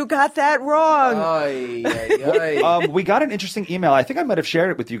 Adam, you got that wrong. Ay, ay, ay. We got an interesting email. I think I might have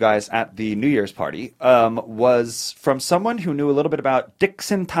shared it with you guys at the New Year's party. Was from someone who knew a little bit about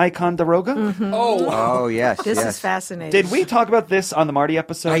Dixon Dixon Ticonderoga. Oh, yes. This yes. is fascinating. Did we talk about this on the Marty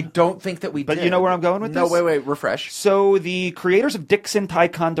episode? I don't think that we But did. you know where I'm going with No, this? wait, refresh. So the creators of Dixon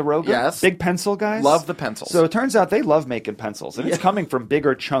Ticonderoga, Yes. big pencil guys, Love the pencils. So it turns out they love making pencils, and it's coming from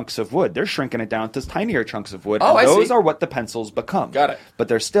bigger chunks of wood. They're shrinking it down to tinier chunks of wood. Oh, and I those see. are what the pencils become. Got it. But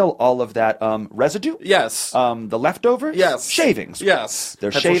there's still all of that residue. Yes. The leftovers. Yes. Shavings. Yes.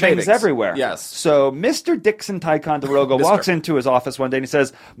 There's Pencil shavings everywhere. Yes. So Mr. Dixon Ticonderoga walks into his office one day and he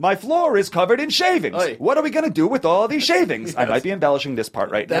says, "My floor is covered in shavings. Oy. What are we going to do with all these shavings?" I might be embellishing this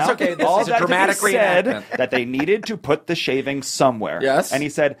part right That's now. okay. This all is a that to be dramatic said reenactment. that they needed to put the shavings somewhere. Yes. And he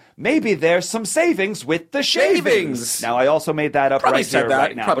said, maybe there's some savings with the shavings. Shavings. Now, I also made that up Probably right said here, that.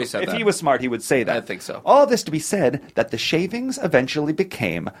 right now. Probably But said if that. he was smart, he would say that. I think so. All this to be said that the shavings eventually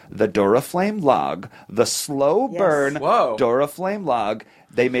became the Duraflame log, the slow burn Whoa. Duraflame log.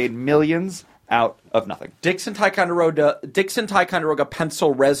 They made millions out of nothing. Dixon Ticonderoga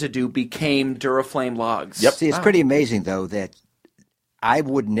pencil residue became Duraflame logs. Yep. See, it's pretty amazing, though, that I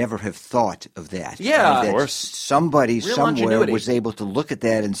would never have thought of that. Yeah. That Of course. somebody Real somewhere ingenuity. was able to look at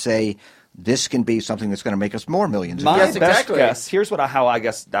that and say, this can be something that's going to make us more millions. My of Yes, dollars. best exactly. guess. Here's how I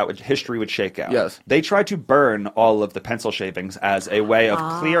guess history would shake out. Yes. They tried to burn all of the pencil shavings as a way of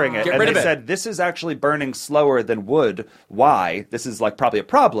clearing it, Get and rid they of it. said this is actually burning slower than wood. Why? This is like probably a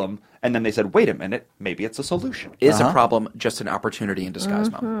problem. And then they said, wait a minute, maybe it's a solution. Is a problem just an opportunity in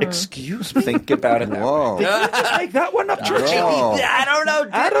disguise, Mom? Excuse me. Think about it that way. Whoa. Did you just make that one up, Churchill? Whoa. I don't know.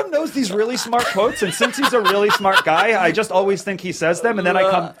 Adam knows these really smart quotes, and since he's a really smart guy, I just always think he says them, and then I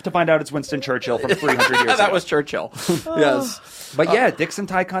come to find out it's Winston Churchill from 300 years ago. That was Churchill. Yes. But yeah, Dixon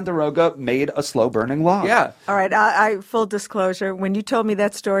Ticonderoga made a slow-burning log. Yeah. All right, I full disclosure. When you told me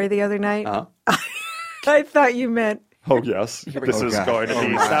that story the other night, I thought you meant. Oh, yes. This is God. going to be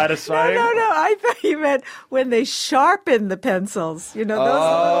No, satisfying. I thought you meant when they sharpen the pencils. You know, those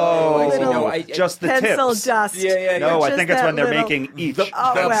I see. little No, I- Just the pencil tips. dust. No, I Just think it's that when they're little- making each. Oh,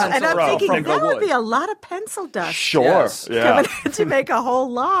 well, and I'm row thinking from the that would wood. be a lot of pencil dust. Sure. Yes. Yeah. Coming to make a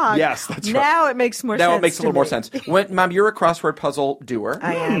whole log. Yes, that's right. Now it makes more sense. Now it makes a to little more me. sense. When, Mom, you're a crossword puzzle doer.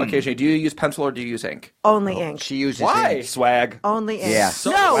 I am. Occasionally, do you use pencil or do you use ink? Only ink. She uses Why? ink. Swag. Only ink. Yeah.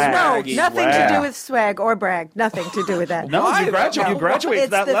 No, Swaggy. nothing to Swag. do with swag or brag. Nothing to do with that. No, Why, you graduate. though? You graduate to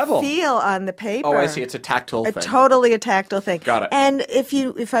It's that the level. feel on the paper. Oh, I see. It's a tactile thing. Totally a tactile thing. Got it. And if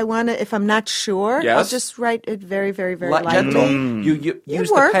I'm not sure, I'll Yes. just write it very, very, very Light, lightly. gentle. You use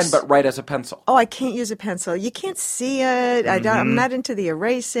the pen, works. but write as a pencil. Oh, I can't use a pencil. You can't see it. I'm not into the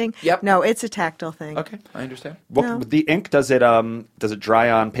erasing. Yep. No, it's a tactile thing. Okay, I understand. What, the ink, does it dry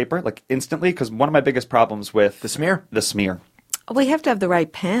on paper like instantly? Because one of my biggest problems with The smear. the smear. We have to have the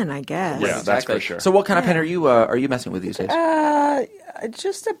right pen, I guess. Yeah, that's for sure. So, what kind of pen are you messing with these days?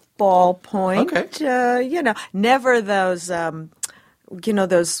 Just a ballpoint. Okay. Never those.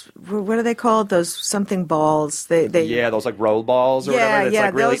 Those. What are they called? Those something balls. They. Yeah, those like roll balls or whatever. It's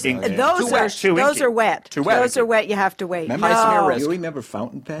like really those, inky. Those are wet. Too wet. Those are wet. You have to wait. Remember, High smear No. risk. Do you remember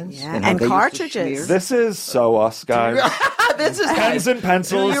fountain pens? Yeah, how and they used to cartridges. smear? This is so us, guys. This is Pens and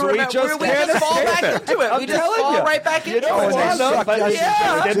pencils. You We remember- just we can't just fall escape back it. into it. I'm We just telling fall you. right back You into don't it. want to, but it's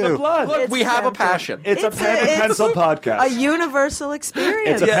Yeah. in the too. blood. Look, we have a tempting. passion. It's a pen and pencil podcast. A universal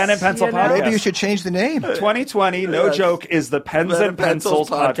experience. It's a pen and pencil you know? podcast. Maybe you should change the name. 2020, no joke, is the Pens Pen and Pencils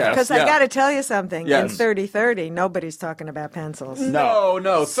podcast. Because I Yeah. got to tell you something. Yes. In 3030, nobody's talking about pencils. No,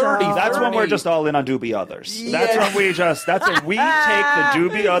 30. That's when we're 30. just all in on Doobie Others. That's Yeah. when we take the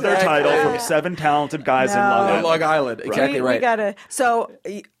Doobie Other Exactly. title from 7 talented guys in No. Long Island. Long Island. Exactly We right. gotta. So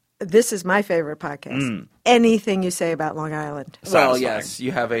this is my favorite podcast. Anything you say about Long Island. Well, Satisfying. yes,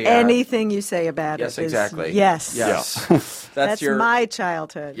 you have a Anything you say about Yes, it. is- exactly. Yes. Yes. That's your my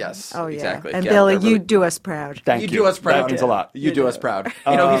childhood. Yes, Oh, yeah. exactly. And Yeah, Billy, they're really- you do us proud. Thank You you. do us proud. That means a lot. You do us proud.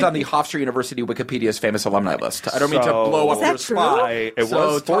 He's on the Hofstra University Wikipedia's famous alumni list. I don't mean to So- blow up Is that your true? spot. It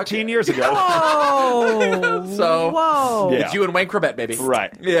So was 14 years ago. Oh. So- Whoa. Yeah. It's you and Wayne Corbett, baby.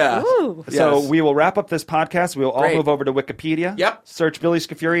 Right. Yeah. Ooh. So Yes. we will wrap up this podcast. We'll all Great. move over to Wikipedia. Yep. Search Billy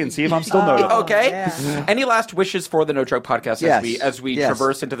Scafuri and see if I'm still notable. Okay. yeah. Any last wishes for the No Joke podcast Yes. as we Yes.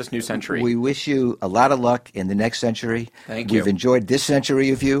 traverse into this new century? We wish you a lot of luck in the next century. Thank you. We've enjoyed this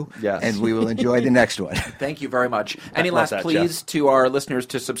century of you, Yes. and we will enjoy the next one. Thank you very much. Any love last that, pleas to our listeners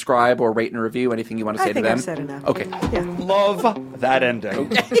to subscribe or rate and review? Anything you want to say I think to them? I've said enough. Okay. Yeah. Love that ending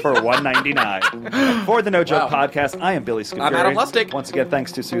for $1.99. For the No Joke Wow. podcast, I am Billy Scafuri. I'm Adam Lustig. Once again,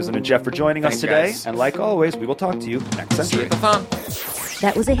 thanks to Susan and Jeff for joining us Thanks, today. guys. And like always, we will talk to you next See you century. at the thon.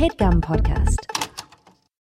 That was a HeadGum podcast.